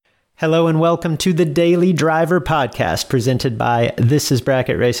Hello and welcome to the Daily Driver Podcast presented by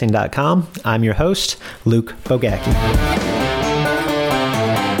thisisbracketracing.com. I'm your host, Luke Bogacki.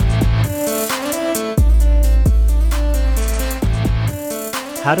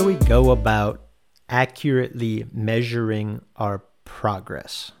 How do we go about accurately measuring our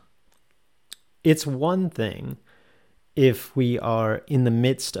progress? It's one thing if we are in the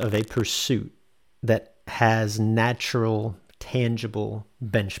midst of a pursuit that has natural tangible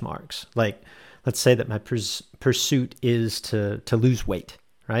benchmarks. Like, let's say that my pursuit is to lose weight,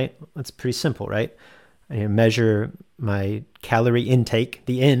 right? That's pretty simple, right? I measure my calorie intake,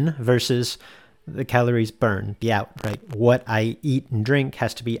 the in, versus the calories burned, the out, right? What I eat and drink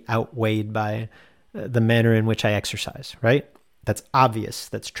has to be outweighed by the manner in which I exercise, right? That's obvious,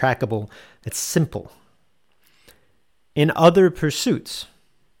 that's trackable, that's simple. In other pursuits,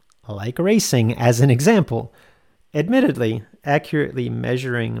 like racing as an example, admittedly, accurately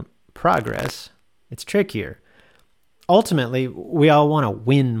measuring progress, it's trickier. Ultimately, we all want to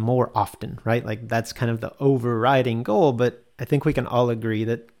win more often, right? Like that's kind of the overriding goal, but I think we can all agree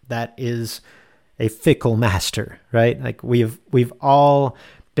that that is a fickle master, right? Like we've all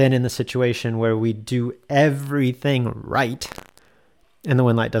been in the situation where we do everything right and the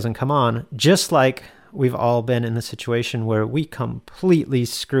win light doesn't come on, just like we've all been in the situation where we completely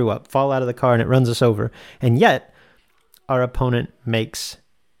screw up, fall out of the car and it runs us over, and yet our opponent makes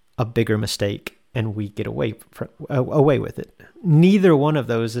a bigger mistake and we get away with it. Neither one of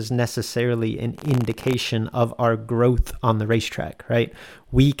those is necessarily an indication of our growth on the racetrack, right?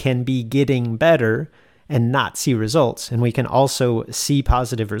 We can be getting better and not see results, and we can also see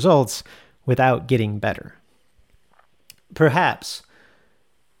positive results without getting better. Perhaps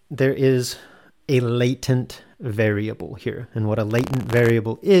there is a latent variable here, and what a latent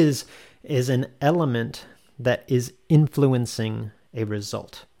variable is an element that is influencing a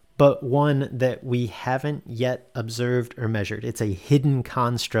result, but one that we haven't yet observed or measured. It's a hidden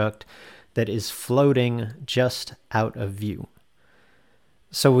construct that is floating just out of view.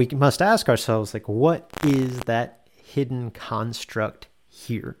 So we must ask ourselves, like, what is that hidden construct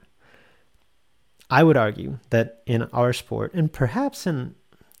here? I would argue that in our sport, and perhaps in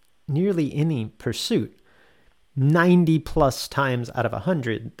nearly any pursuit, 90 plus times out of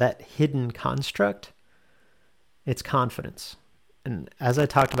 100, that hidden construct, it's confidence. And as I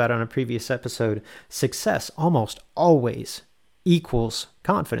talked about on a previous episode, success almost always equals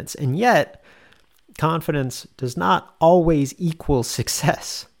confidence. And yet, confidence does not always equal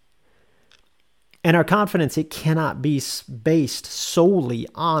success. And our confidence, it cannot be based solely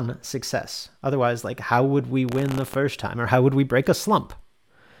on success. Otherwise, like, how would we win the first time? Or how would we break a slump?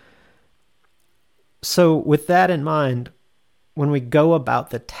 So with that in mind, when we go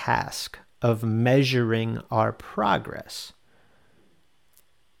about the task of measuring our progress,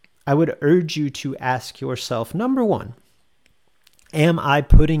 I would urge you to ask yourself, number one, am I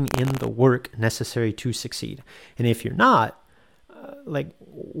putting in the work necessary to succeed? And if you're not,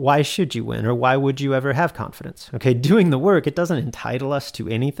 why should you win, or why would you ever have confidence? Okay, doing the work, it doesn't entitle us to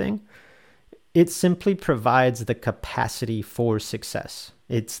anything. It simply provides the capacity for success.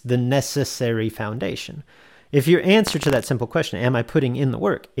 It's the necessary foundation. If your answer to that simple question, am I putting in the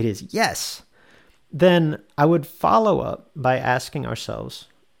work, it is yes, then I would follow up by asking ourselves,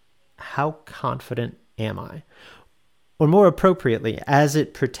 how confident am I? Or more appropriately, as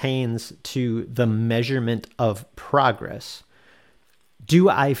it pertains to the measurement of progress, do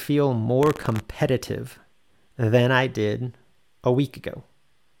I feel more competitive than I did a week ago,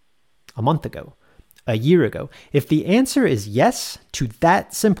 a month ago, a year ago? If the answer is yes to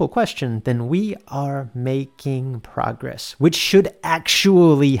that simple question, then we are making progress, which should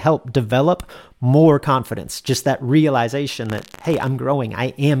actually help develop more confidence. Just that realization that, hey, I'm growing, I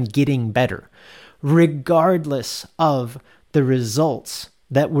am getting better, regardless of the results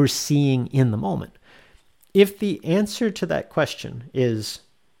that we're seeing in the moment. If the answer to that question is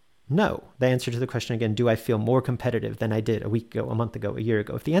no, the answer to the question again, do I feel more competitive than I did a week ago, a month ago, a year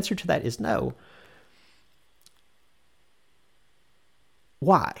ago? If the answer to that is no,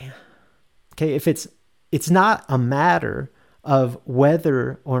 why? Okay, if it's not a matter of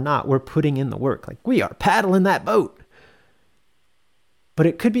whether or not we're putting in the work, like we are paddling that boat, but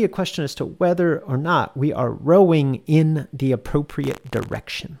it could be a question as to whether or not we are rowing in the appropriate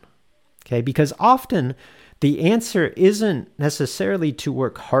direction. Okay, because often the answer isn't necessarily to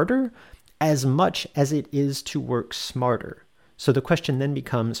work harder as much as it is to work smarter. So the question then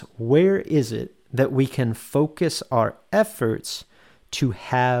becomes, where is it that we can focus our efforts to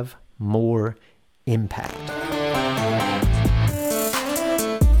have more impact?